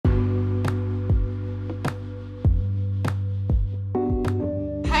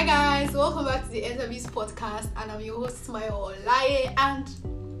guys, welcome back to the Interviews podcast, and I'm your host Smile Olaye, and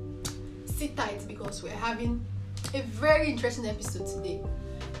sit tight because we're having a very interesting episode today.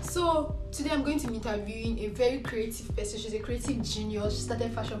 So today I'm going to be interviewing a very creative person. She's a creative genius. She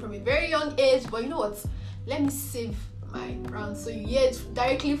started fashion from a very young age, but you know what? Let me save my round so you hear it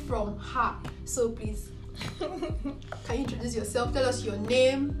directly from her. So please, can you introduce yourself? Tell us your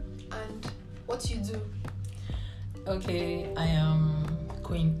name and what you do. Okay, I am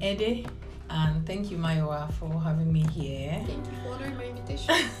Queen Ede, and thank you, Maiwa, for having me here. Thank you for honoring my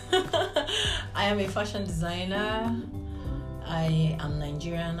invitation. I am a fashion designer. I am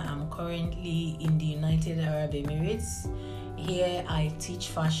Nigerian. I'm currently in the United Arab Emirates. Here I teach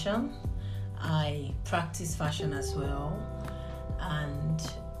fashion. I practice fashion as well. And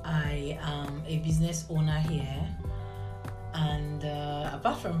I am a business owner here. And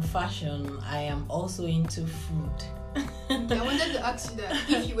apart from fashion, I am also into food. Okay, I wanted to ask you that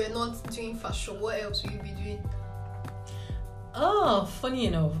if you were not doing fashion, what else would you be doing? Oh, funny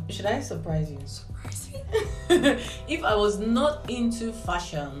enough, should I surprise you? Surprise me. If I was not into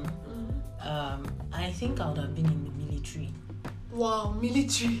fashion, I think I would have been in the military. Wow,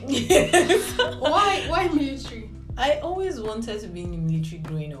 military. Yes. Why military? I always wanted to be in the military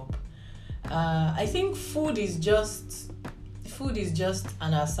growing up. I think food is just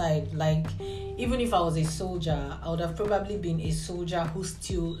an aside. Like, even if I was a soldier, I would have probably been a soldier who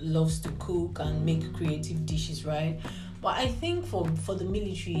still loves to cook and make creative dishes, right? But I think for the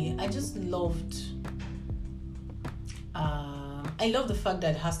military, I just loved I love the fact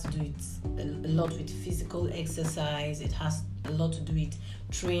that it has to do a lot with physical exercise. It has a lot to do with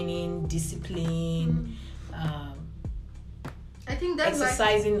training, discipline, I think that's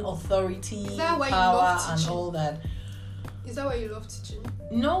exercising authority, Is that why you power, love and teaching? all that. Is that why you love teaching?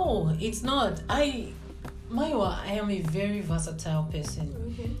 No, it's not. Maiwa, I am a very versatile person.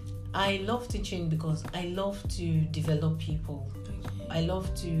 Okay. I love teaching because I love to develop people. Okay. I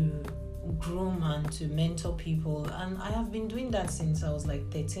love to groom and to mentor people, and I have been doing that since I was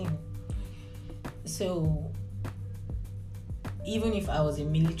like 13. So even if I was a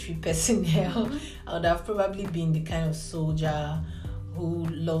military personnel, I would have probably been the kind of soldier who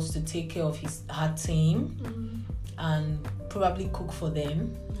loves to take care of her team and probably cook for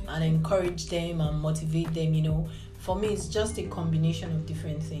them and encourage them and motivate them, you know. For me, it's just a combination of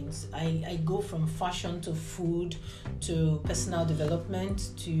different things. I go from fashion to food to personal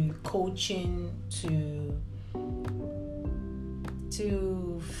development to coaching to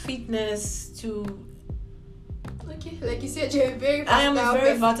fitness to... Okay, like you said, you're a very versatile I am a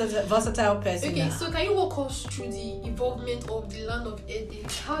very person. versatile person. Okay, so can you walk us through the evolvement of the land of Ede?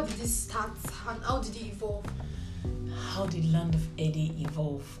 How did it start and how did it evolve? How did Land of Ede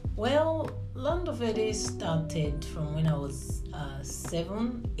evolve? Well, Land of Ede started from when I was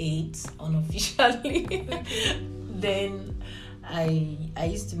 7, 8 unofficially. Then I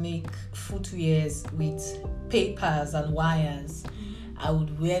used to make footwears with papers and wires. I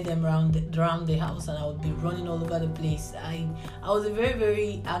would wear them around the house, and I would be running all over the place. I was a very,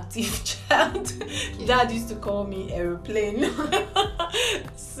 very active child. Okay. Dad used to call me aeroplane.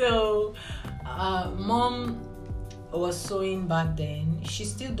 So, Mom was sewing back then. She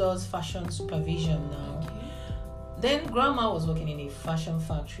still does fashion supervision now. Okay. Then Grandma was working in a fashion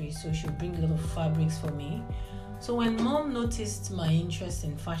factory, so she would bring a lot of fabrics for me. So when Mom noticed my interest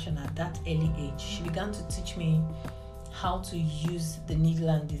in fashion at that early age, she began to teach me how to use the needle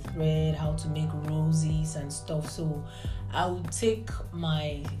and the thread, how to make roses and stuff. So I would take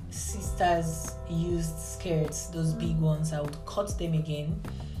my sister's used skirts, those big ones, I would cut them again.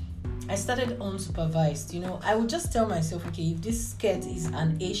 I started unsupervised, you know. I would just tell myself, okay, if this skirt is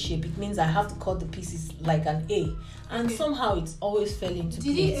an A shape, it means I have to cut the pieces like an A. And Okay. somehow it always fell into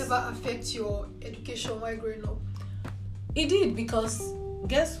place. Did it ever affect your education while growing up? It did, because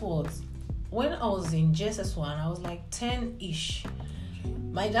guess what? When I was in JSS1, I was like 10-ish.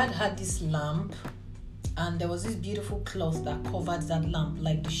 My dad had this lamp, and there was this beautiful cloth that covered that lamp,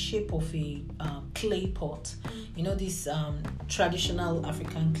 like the shape of a clay pot. You know, this traditional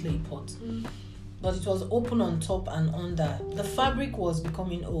African clay pot. But it was open on top and under. The fabric was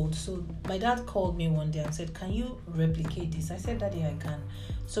becoming old. So my dad called me one day and said, "Can you replicate this?" I said, "Daddy, I can."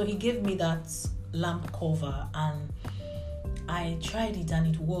 So he gave me that lamp cover, and I tried it and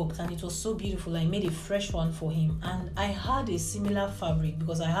it worked, and it was so beautiful. I made a fresh one for him, and I had a similar fabric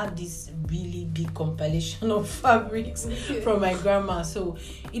because I had this really big compilation of fabrics from my grandma. So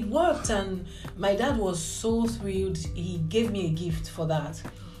it worked, and my dad was so thrilled. He gave me a gift for that.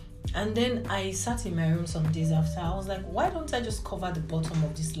 And then I sat in my room some days after. I was like, why don't I just cover the bottom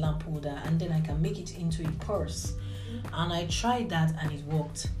of this lamp holder and then I can make it into a purse? And I tried that and it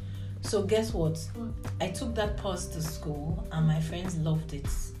worked. So guess what? I took that purse to school and my friends loved it.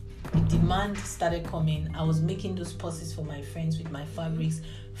 The demand started coming. I was making those purses for my friends with my fabrics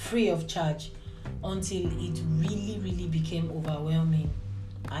free of charge until it really became overwhelming.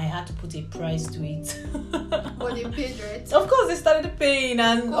 I had to put a price to it. But they paid, right? Of course, they started paying,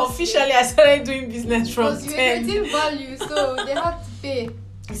 and officially I started doing business from 10. Because you were getting value, so they had to pay.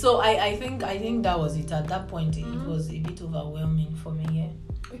 So I think that was it. At that point, it was a bit overwhelming for me.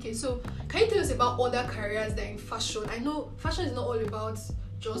 Yeah. Okay, so can you tell us about other careers that are in fashion? I know fashion is not all about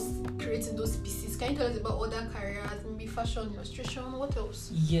just creating those pieces. Can you tell us about other careers, maybe fashion illustration? What else?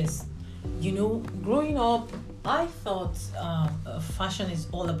 Yes. Growing up, I thought fashion is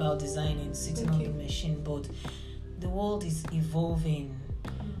all about designing, sitting on the machine, but the world is evolving.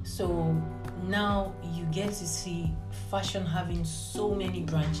 So now you get to see fashion having so many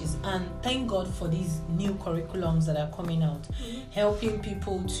branches, and thank God for these new curriculums that are coming out, helping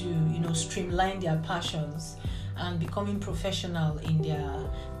people to streamline their passions and becoming professional in their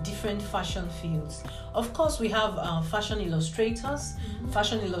different fashion fields. Of course, we have fashion illustrators.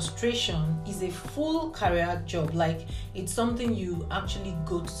 Fashion illustration is a full career job. Like, it's something you actually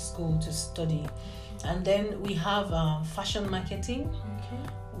go to school to study. And then we have fashion marketing.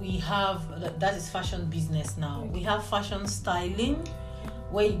 We have, that is fashion business now. We have fashion styling,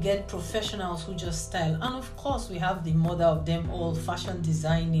 where you get professionals who just style. And of course, we have the mother of them all, fashion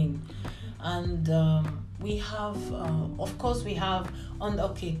designing. And we have,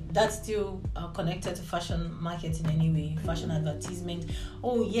 that's still connected to fashion marketing anyway, fashion advertisement.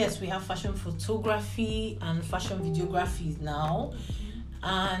 Oh yes, we have fashion photography and fashion videography now.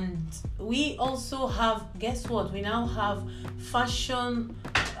 And we also have, guess what? We now have fashion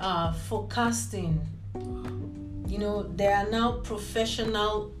forecasting. There are now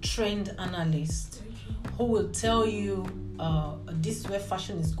professional trend analysts who will tell you this is where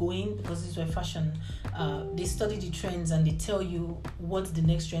fashion is going, because this is where fashion, they study the trends and they tell you what the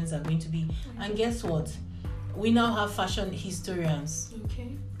next trends are going to be. And guess what? We now have fashion historians.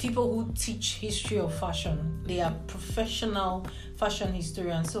 People who teach history of fashion. They are professional fashion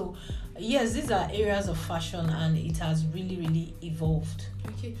historians. So yes, these are areas of fashion, and it has really evolved.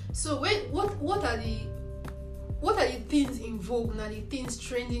 Okay. So what are the things in vogue now, the things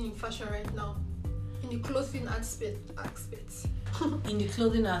trending in fashion right now? In the clothing aspects. In the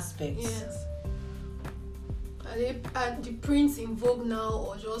clothing aspects. Yes. Are the prints in vogue now,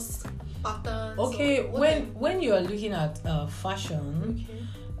 or just patterns? Okay, when you are looking at fashion,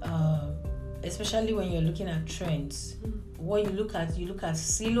 especially when you're looking at trends, what you look at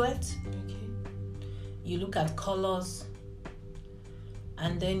silhouette, you look at colors,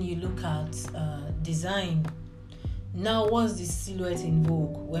 and then you look at design. Now, what's the silhouette in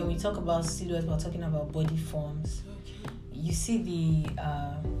vogue? When we talk about silhouette, we're talking about body forms. You see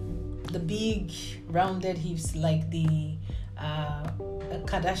the big rounded hips, like the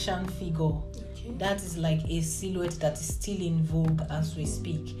Kardashian figure. That is like a silhouette that is still in vogue as we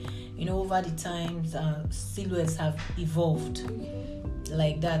speak. Over the times, silhouettes have evolved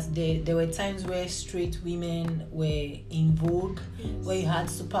like that. There were times where straight women were in vogue, where you had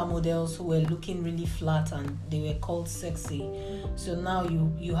supermodels who were looking really flat and they were called sexy. So now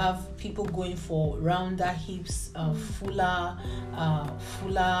you have people going for rounder hips, fuller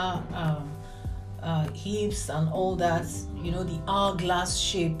hips and all that, the hourglass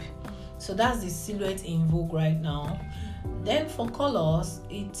shape. So that's the silhouette in vogue right now. Then for colors,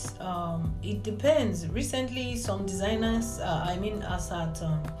 it depends. Recently, some designers, as at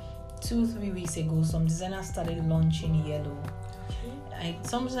 2-3 weeks ago, some designers started launching yellow.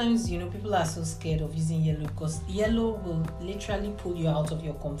 Sometimes, people are so scared of using yellow, because yellow will literally pull you out of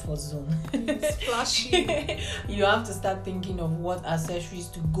your comfort zone. It's flashy. You have to start thinking of what accessories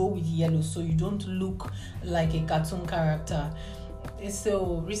to go with yellow, so you don't look like a cartoon character.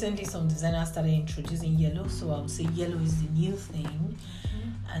 So recently some designers started introducing yellow, so I would say yellow is the new thing.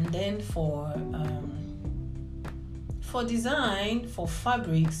 And then for design, for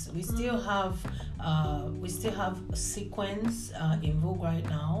fabrics, we still have sequins in vogue right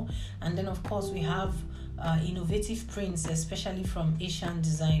now. And then of course we have innovative prints, especially from Asian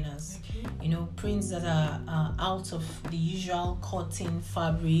designers. Prints that are out of the usual cotton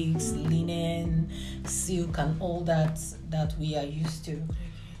fabrics, linen, silk, and all that we are used to.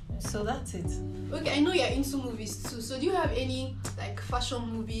 So that's it. Okay, I know you're into movies too. So do you have any fashion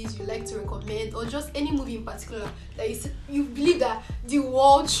movies you like to recommend, or just any movie in particular that you believe that the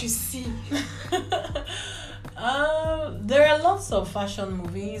world should see? There are lots of fashion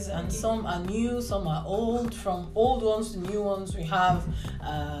movies, and some are new, some are old. From old ones to new ones, we have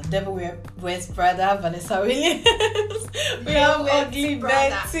Devil Wears Prada, Vanessa Williams. We have Ugly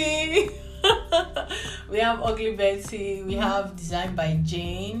Betty. We have Ugly Betty. We have Designed by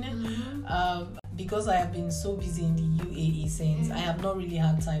Jane. Because I have been so busy in the UAE since, I have not really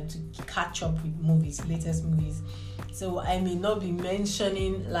had time to catch up with movies, latest movies. So I may not be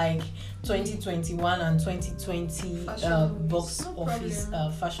mentioning like 2021 and 2020 box office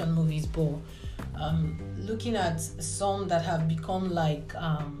fashion movies, but looking at some that have become like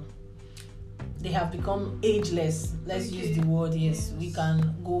they have become ageless. Let's use the word. Yes, we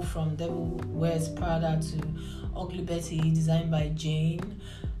can go from Devil Wears Prada to Ugly Betty, Designed by Jane.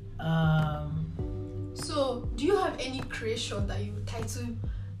 So, do you have any creation that you title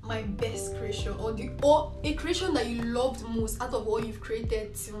my best creation, or a creation that you loved most out of all you've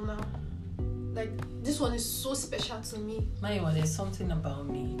created till now? Like, this one is so special to me. Maiwa, there's something about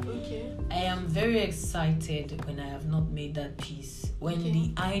me. Okay. I am very excited when I have not made that piece. When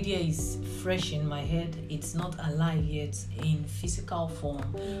the idea is fresh in my head, it's not alive yet in physical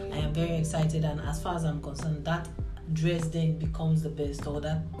form. I am very excited, and as far as I'm concerned, that dress then becomes the best, or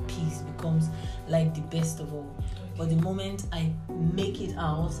that piece becomes like the best of all. But the moment I make it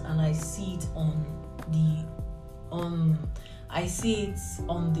out and I see it on the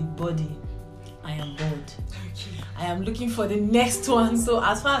body, I am bored. I am looking for the next one. So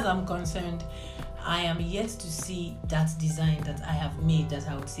as far as I'm concerned, I am yet to see that design that I have made that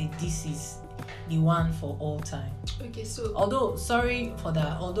I would say this is the one for all time. Okay, so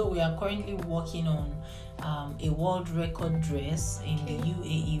although we are currently working on a world record dress in the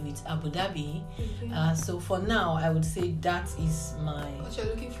UAE with Abu Dhabi. So for now, I would say that is what you're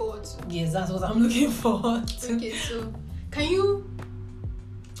looking forward to. Yes, that's what I'm looking forward to. Okay, so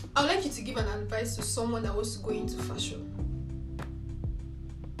I would like you to give an advice to someone that wants to go into fashion.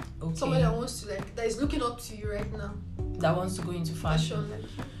 Okay. Someone that wants to that is looking up to you right now. That wants to go into fashion.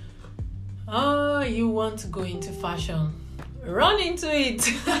 You want to go into fashion? Run into it.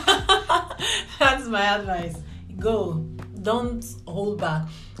 That's my advice. Go. Don't hold back.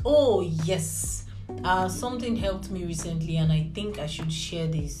 Oh yes. Something helped me recently, and I think I should share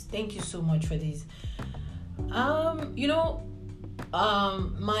this. Thank you so much for this.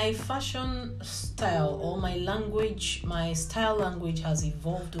 My fashion style, or my style language has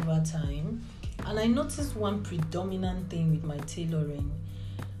evolved over time, and I noticed one predominant thing with my tailoring.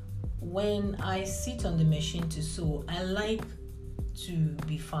 When I sit on the machine to sew, I like to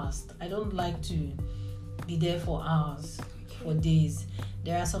be fast. I don't like to be there for hours, for days.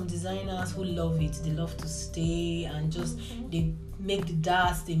 There are some designers who love it. They love to stay and just they make the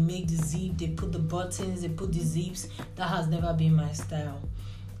darts, they make the zip, they put the buttons, they put the zips. That has never been my style.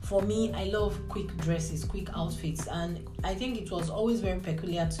 For me, I love quick dresses, quick outfits, and I think it was always very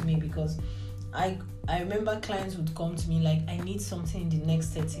peculiar to me because I remember clients would come to me like, I need something in the next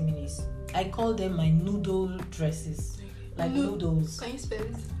 30 minutes. I call them my noodle dresses. Like noodles. Can you spell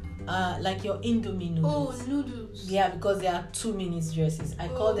it? Like your Indomie noodles. Oh, noodles. Yeah, because they are 2 minutes dresses. I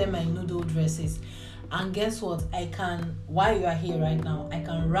call them my noodle dresses. And guess what? While you are here right now, I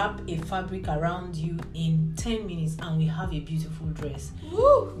can wrap a fabric around you in 10 minutes and we have a beautiful dress.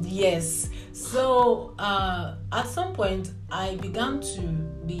 Woo! Yes. So at some point, I began to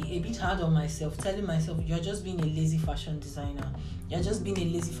be a bit hard on myself, telling myself, you're just being a lazy fashion designer. You're just being a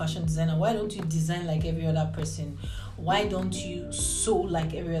lazy fashion designer. Why don't you design like every other person? Why don't you sew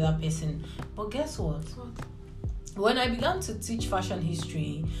like every other person? But guess what? When I began to teach fashion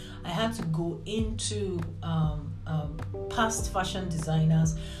history, I had to go into past fashion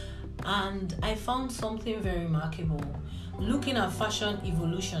designers, and I found something very remarkable. Looking at fashion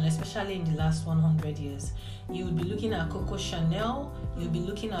evolution, especially in the last 100 years, you would be looking at Coco Chanel, you'll be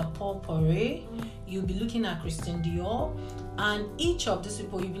looking at Paul Poiret, you'll be looking at Christian Dior, and each of these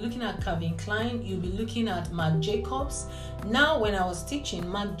people, you'll be looking at Calvin Klein, you'll be looking at Marc Jacobs. Now, when I was teaching,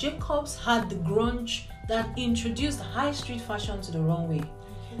 Marc Jacobs had the grunge that introduced high street fashion to the runway.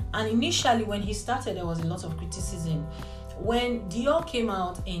 And initially, when he started, there was a lot of criticism. When Dior came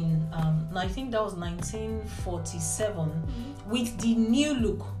out in, I think that was 1947, with the new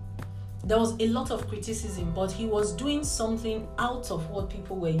look, there was a lot of criticism, but he was doing something out of what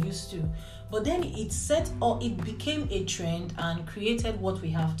people were used to. But then it became a trend and created what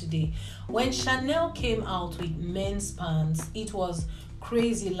we have today. When Chanel came out with men's pants, it was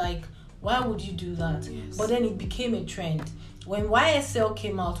crazy, like, why would you do that? Yes. But then it became a trend. When YSL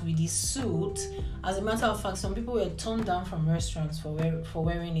came out with this suit, as a matter of fact, some people were turned down from restaurants for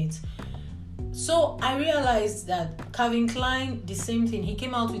wearing it. So I realized that Calvin Klein, the same thing. He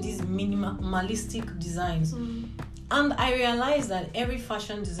came out with these minimalistic designs. And I realized that every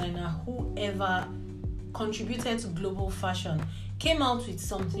fashion designer who ever contributed to global fashion came out with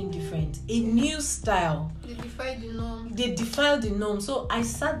something different, a new style. They defied the norm. They defied the norm. So I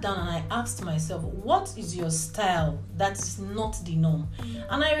sat down and I asked myself, what is your style that is not the norm?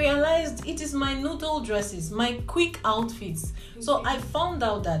 And I realized it is my noodle dresses, my quick outfits. So I found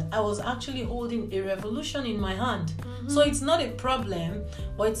out that I was actually holding a revolution in my hand. So it's not a problem,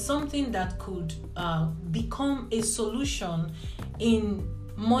 but it's something that could become a solution in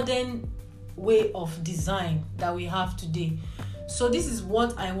modern way of design that we have today. So this is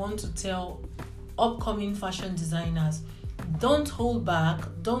what I want to tell upcoming fashion designers. Don't hold back.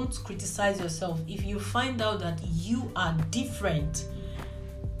 Don't criticize yourself. If you find out that you are different,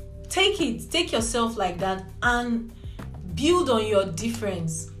 take yourself like that and build on your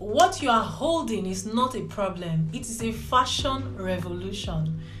difference. What you are holding is not a problem. It is a fashion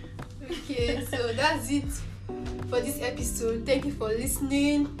revolution. Okay, so that's it for this episode. Thank you for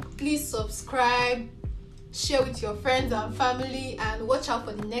listening. Please subscribe, share with your friends and family, and watch out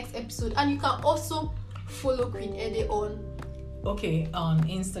for the next episode. And you can also follow Queen Ede on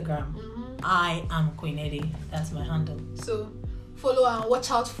Instagram. I am Queen Ede. That's my handle. So follow and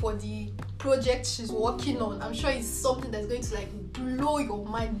watch out for the project she's working on. I'm sure it's something that's going to like blow your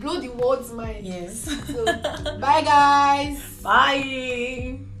mind, blow the world's mind. Yes. So bye guys. Bye.